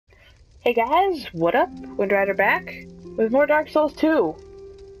Hey guys, what up? Windrider back with more Dark Souls 2.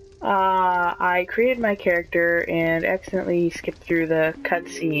 I created my character and accidentally skipped through the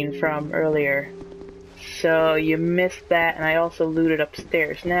cutscene from earlier. So you missed that, and I also looted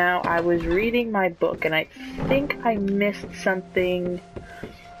upstairs. Now, I was reading my book and I think I missed something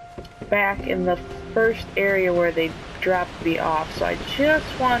back in the first area where they dropped me off. So I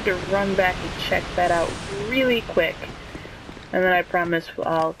just wanted to run back and check that out really quick. And then I promise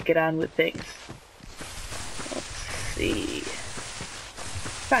I'll get on with things. Let's see.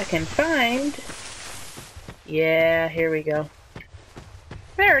 If I can find... Yeah, here we go.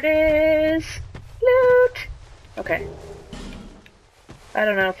 There it is! Loot! Okay. I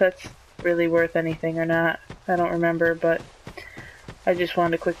don't know if that's really worth anything or not. I don't remember, but I just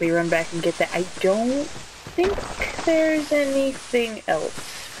wanted to quickly run back and get that. I don't think there's anything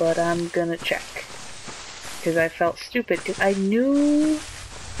else, but I'm gonna check. Because I felt stupid, because I knew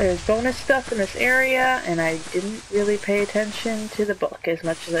there's bonus stuff in this area, and I didn't really pay attention to the book as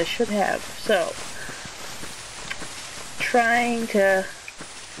much as I should have. So, trying to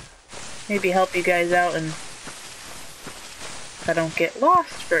maybe help you guys out, and if I don't get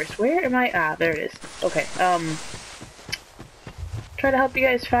lost first. Where am I? Ah, there it is. Okay, try to help you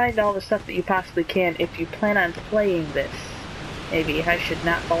guys find all the stuff that you possibly can if you plan on playing this. Maybe I should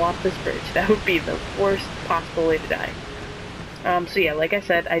not fall off this bridge. That would be the worst possible way to die. So yeah, like I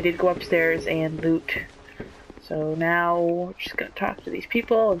said, I did go upstairs and loot. So now we're just gonna talk to these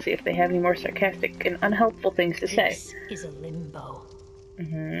people and see if they have any more sarcastic and unhelpful things to say. This is a limbo.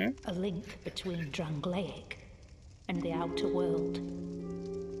 A link between Drangleic and the outer world.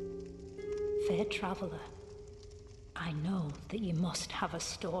 Fair traveller, I know that you must have a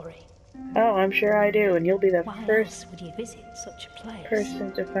story. Oh, I'm sure I do, and you'll be the Why first else would you visit such a place?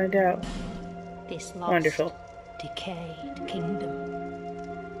 person to find out. This lost, Wonderful. decayed kingdom.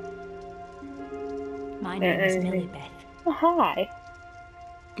 My name is Millibeth. Oh, hi.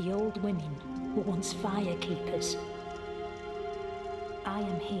 The old women were once firekeepers. I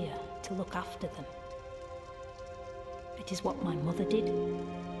am here to look after them. It is what my mother did,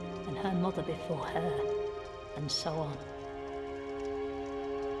 and her mother before her, and so on.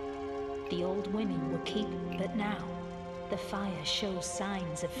 The old women were keeping, but now the fire shows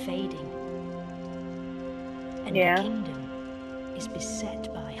signs of fading. And the kingdom is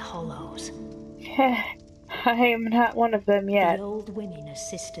beset by hollows. I am not one of them yet. The old women are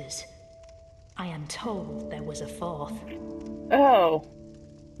sisters. I am told there was a fourth. Oh.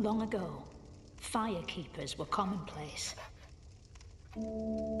 Long ago, firekeepers were commonplace.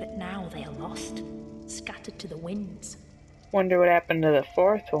 But now they are lost, scattered to the winds. Wonder what happened to the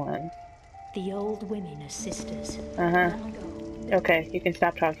fourth one. The old women are sisters. Uh-huh. Long ago. Okay, you can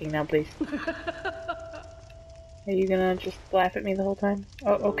stop talking now, please. Are you gonna just laugh at me the whole time?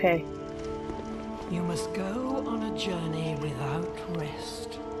 Oh, okay. You must go on a journey without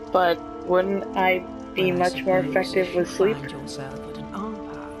rest. But wouldn't I be much more effective with sleep? Find yourself at an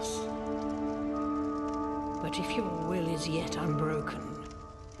impasse. But if your will is yet unbroken,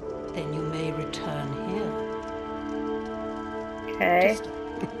 then you may return here. Okay.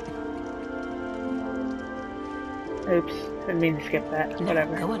 Oops, didn't mean to skip that. No,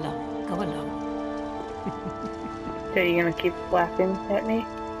 Whatever. go along, go along. So you gonna keep laughing at me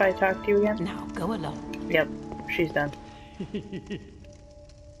if I talk to you again? Now, go along. Yep, she's done.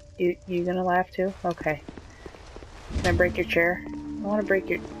 You gonna laugh too? Okay. Can I break your chair? I wanna break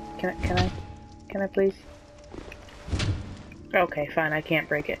your... Can I please? Okay, fine, I can't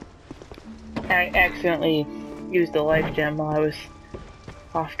break it. I accidentally used the life gem while I was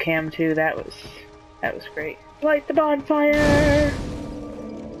off cam too. That was great. Light the bonfire!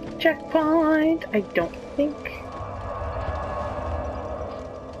 Checkpoint! I don't think...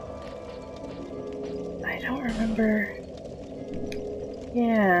 I don't remember...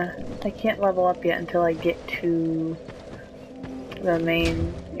 Yeah, I can't level up yet until I get to the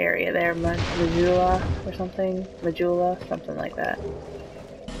main area there, Majula or something? Majula, something like that.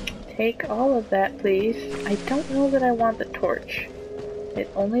 Take all of that, please. I don't know that I want the torch. It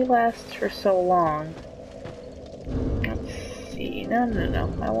only lasts for so long. Let's see. No.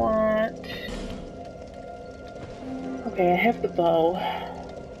 I want... Okay, I have the bow.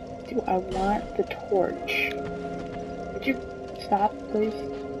 Do I want the torch? Would you stop, please?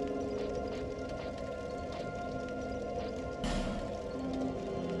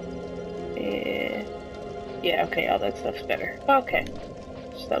 Yeah, okay, all that stuff's better. Okay.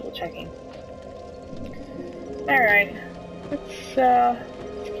 Just double checking. Alright. Let's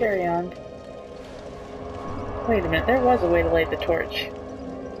carry on. Wait a minute, there was a way to light the torch.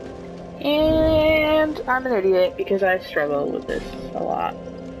 And I'm an idiot because I struggle with this a lot.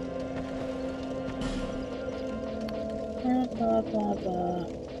 Blah, blah, blah.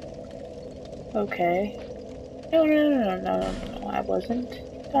 Okay. No. I wasn't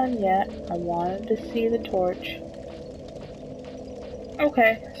done yet. I wanted to see the torch.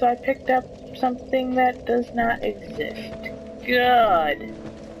 Okay, so I picked up something that does not exist. Good.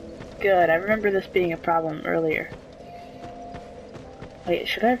 Good. I remember this being a problem earlier. Wait,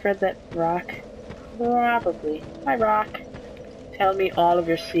 should I have read that rock? Probably. Hi, rock. Tell me all of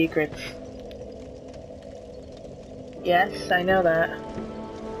your secrets. Yes, I know that.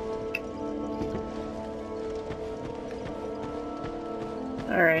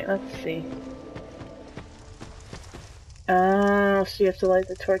 Alright, let's see. So you have to light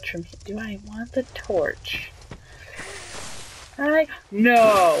the torch from here. Do I want the torch?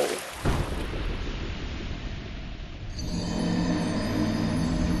 No!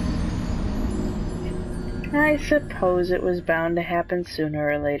 I suppose it was bound to happen sooner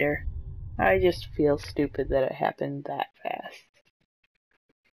or later. I just feel stupid that it happened that fast.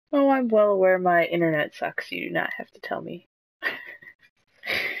 Oh, I'm well aware my internet sucks. You do not have to tell me.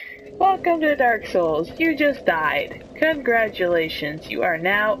 Welcome to Dark Souls. You just died. Congratulations. You are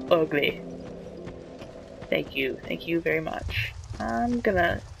now ugly. Thank you. Thank you very much. I'm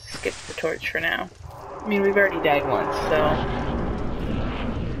gonna skip the torch for now. I mean, we've already died once, so...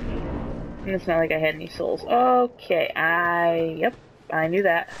 And it's not like I had any souls. Okay, Yep, I knew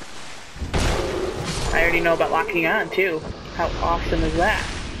that. I already know about locking on, too. How awesome is that?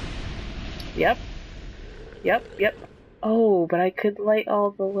 Yep. Oh, but I could light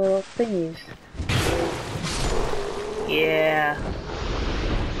all the little thingies. Yeah.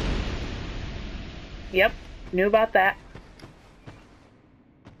 Yep, knew about that.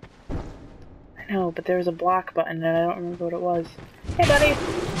 I know, but there was a block button and I don't remember what it was. Hey, buddy!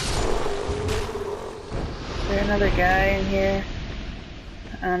 Is there another guy in here?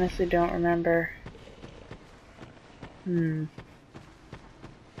 I honestly don't remember.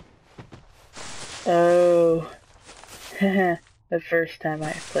 Oh. The first time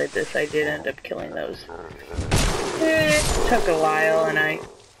I played this, I did end up killing those. It took a while, and I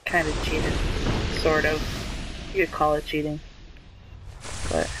kind of cheated. Sort of. You could call it cheating.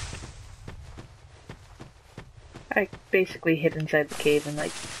 But... I basically hid inside the cave and,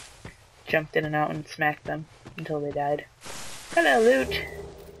 like, jumped in and out and smacked them until they died. Hello, loot!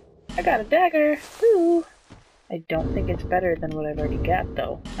 I got a dagger! Woo! I don't think it's better than what I've already got,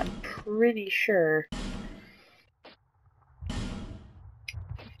 though. I'm pretty sure...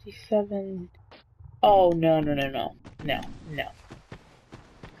 57... Oh, no. No.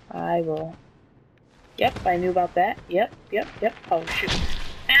 I will... Yep, I knew about that. Yep. Oh, shoot.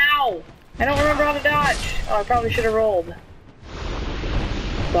 Ow! I don't remember how to dodge! Oh, I probably should have rolled.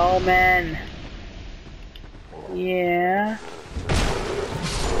 Bowman. Yeah.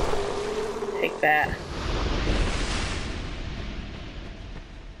 Take that.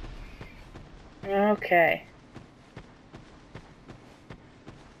 Okay.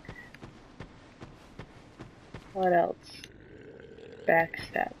 What else?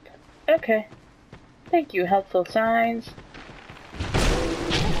 Backstep. Okay. Thank you, helpful signs.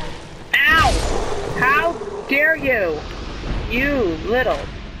 Ow! How dare you! You little...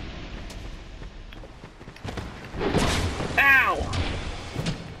 Ow!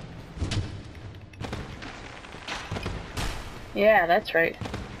 Yeah, that's right.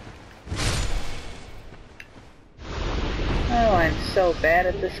 Oh, I'm so bad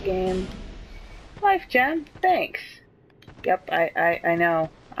at this game. Life gem, thanks. Yep, I know.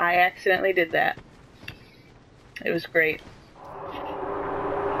 I accidentally did that. It was great.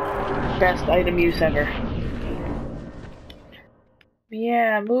 Best item use ever.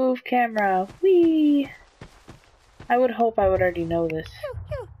 Yeah, move camera. Whee! I would hope I would already know this.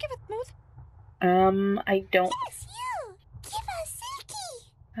 You, give it move. I don't... Yes, you! Give us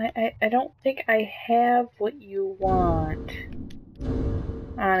Silky! I don't think I have what you want.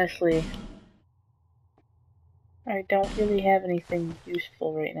 Honestly. I don't really have anything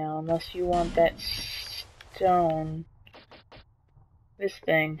useful right now, unless you want that stone. This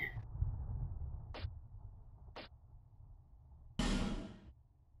thing.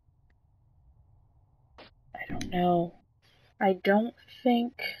 I don't know. I don't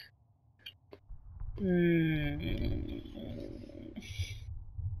think...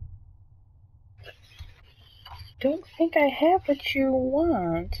 Don't think I have what you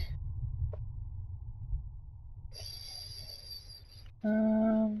want.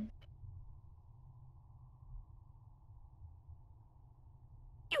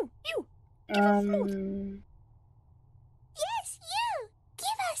 You! Give us food! Yes, you!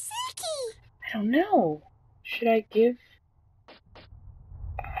 Give us Silky! I don't know. Should I give...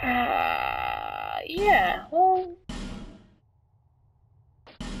 yeah, well...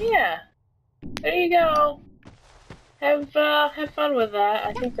 Yeah. There you go. Have fun with that.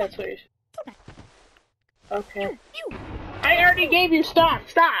 I think that's what you're... Okay. I already gave you... Stop!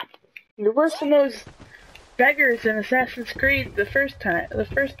 You're worse than those beggars in Assassin's Creed the first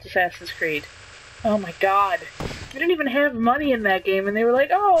Assassin's Creed. Oh my god. We didn't even have money in that game, and they were like,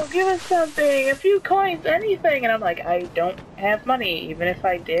 oh, give us something, a few coins, anything. And I'm like, I don't have money. Even if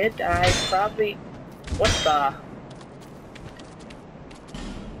I did, I probably... What the...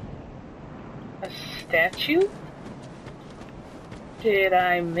 A statue? Did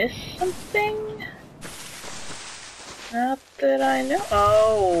I miss something? Not that I know.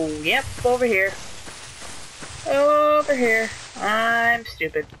 Oh, yep, over here. Over here. I'm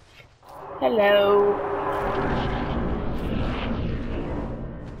stupid. Hello.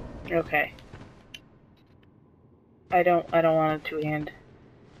 Okay. I don't want a two-hand.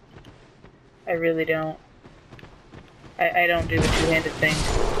 I really don't. I don't do the two-handed thing.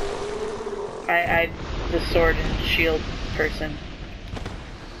 I'm the sword and shield person.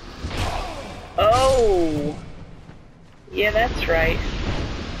 Oh! Yeah, that's right.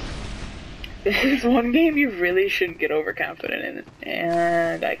 This is one game you really shouldn't get overconfident in.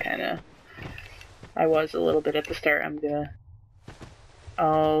 And I was a little bit at the start.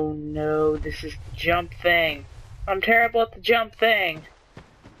 Oh no, this is the jump thing. I'm terrible at the jump thing.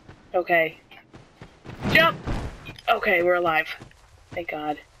 Okay. Jump! Okay, we're alive. Thank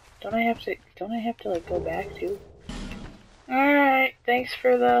God. Don't I have to like go back too? Alright, thanks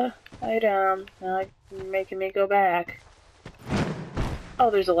for the item. Now you're making me go back. Oh,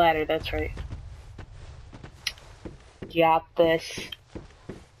 there's a ladder, that's right. Got this.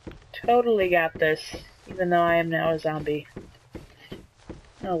 Totally got this. Even though I am now a zombie.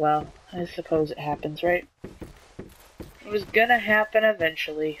 Oh well, I suppose it happens, right? It was gonna happen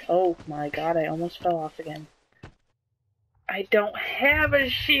eventually. Oh my god, I almost fell off again. I don't have a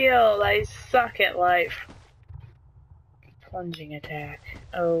shield! I suck at life. Plunging attack.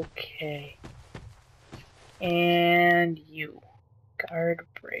 Okay. And you. Guard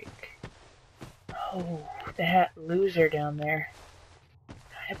break. Oh, that loser down there.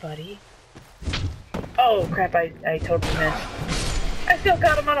 Hi, buddy. Oh, crap, I totally missed. I still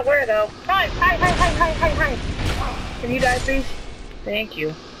got him unaware, though. Hi! Can you die, please? Thank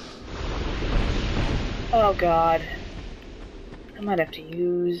you. Oh, God. I might have to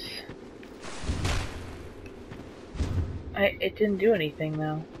use... It didn't do anything,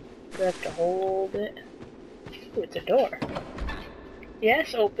 though. Do I have to hold it? Ooh, it's a door.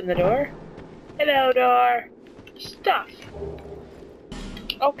 Yes, open the door. Hello, door. Stuff.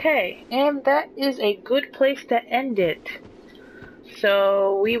 Okay, and that is a good place to end it.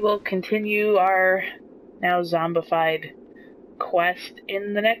 So we will continue our now zombified quest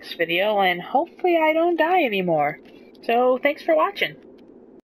in the next video, and hopefully I don't die anymore. So thanks for watching.